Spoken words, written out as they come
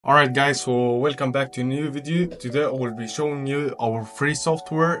Alright guys, so welcome back to a new video. Today I will be showing you our free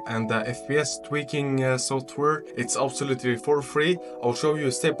software and the FPS tweaking software. It's absolutely for free. I'll show you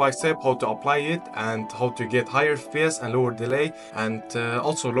step by step how to apply it and how to get higher FPS and lower delay, and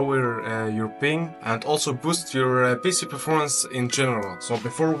also lower your ping and also boost your PC performance in general. So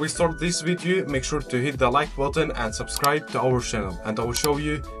before we start this video, make sure to hit the like button and subscribe to our channel, and I will show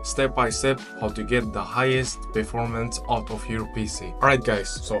you step by step how to get the highest performance out of your PC. Alright guys,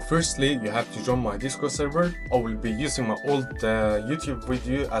 so firstly, you have to join my Discord server. I will be using my old YouTube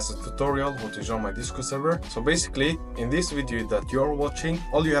video as a tutorial how to join my Discord server. So basically, in this video that you are watching,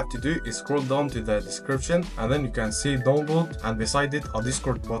 all you have to do is scroll down to the description, and then you can see download, and beside it a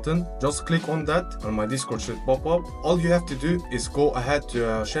Discord button. Just click on that and my Discord should pop up. All you have to do is go ahead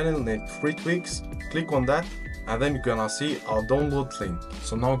to a channel named Free Tweaks, click on that, and then you're gonna see a download link.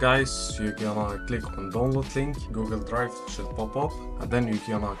 So now guys, you're gonna click on download link, Google Drive should pop up, and then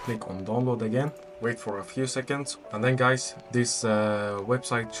you're gonna click on download again, wait for a few seconds, and then guys, this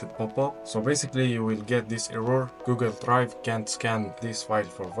website should pop up. So basically you will get this error: Google Drive can't scan this file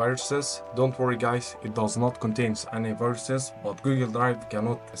for viruses. Don't worry guys, it does not contain any viruses, but Google Drive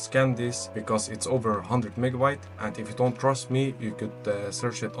cannot scan this because it's over 100 megabyte. And if you don't trust me, you could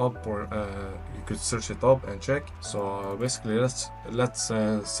search it up, or you could search it up and check. So basically let's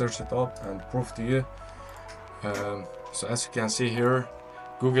search it up and prove to you. So as you can see here,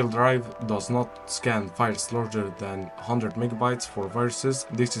 Google Drive does not scan files larger than 100 megabytes for viruses.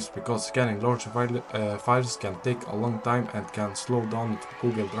 This is because scanning large files can take a long time and can slow down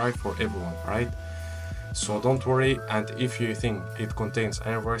Google Drive for everyone, right? So don't worry, and if you think it contains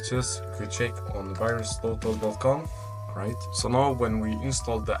any viruses, you could check on virustotal.com. Right, so now when we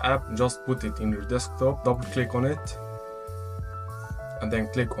install the app, just put it in your desktop, double click on it, and then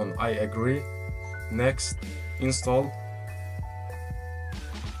click on I agree, next, install,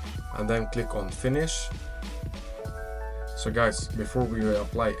 and then click on finish. So guys, before we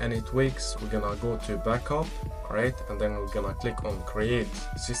apply any tweaks, we're gonna go to backup, right, and then we're gonna click on create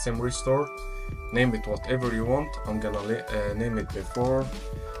system restore, name it whatever you want. I'm gonna name it before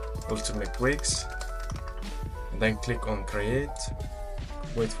ultimate tweaks. Then click on create,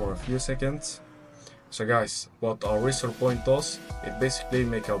 wait for a few seconds. So guys, what our restore point does, it basically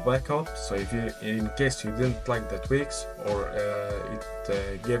make a backup. So if you, in case you didn't like the tweaks, or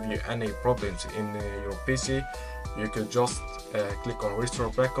it gave you any problems in your PC, you could just click on restore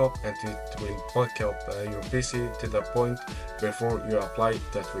backup, and it will back up your PC to the point before you apply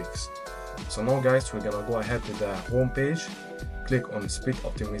the tweaks. So now guys, we're gonna go ahead to the home page, click on speed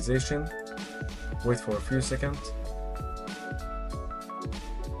optimization, wait for a few seconds.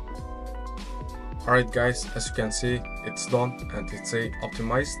 Alright guys, as you can see, it's done and it's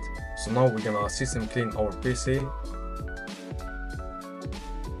optimized. So now we're gonna system clean our PC,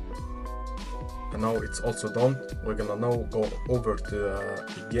 and now it's also done. We're gonna now go over to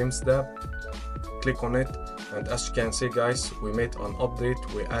the games tab, click on it, and as you can see guys, we made an update.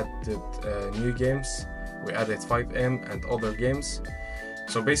 We added new games, we added 5M and other games.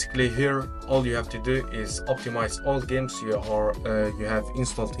 So basically here, all you have to do is optimize all games you have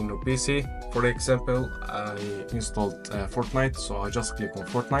installed in your PC. For example, I installed Fortnite, so I just click on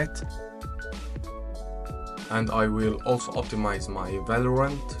Fortnite. And I will also optimize my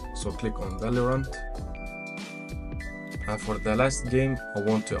Valorant, so click on Valorant. And for the last game, I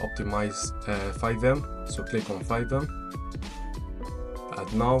want to optimize 5M, so click on 5M.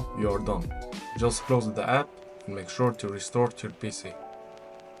 And now you're done. Just close the app and make sure to restore to your PC.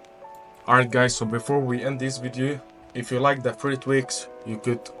 Alright guys, so before we end this video, if you like the free tweaks, you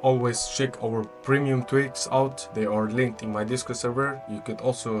could always check our premium tweaks out. They are linked in my Discord server. You could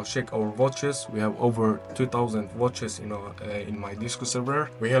also check our watches. We have over 2000 watches in my Discord server.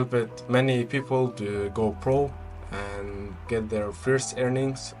 We helped many people to go pro and get their first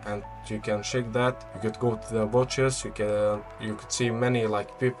earnings, and you can check that. You could go to the watches, you could see many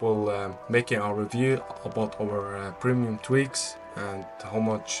people making a review about our premium tweaks and how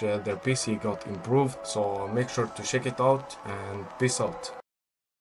much their PC got improved. So make sure to check it out, and peace out.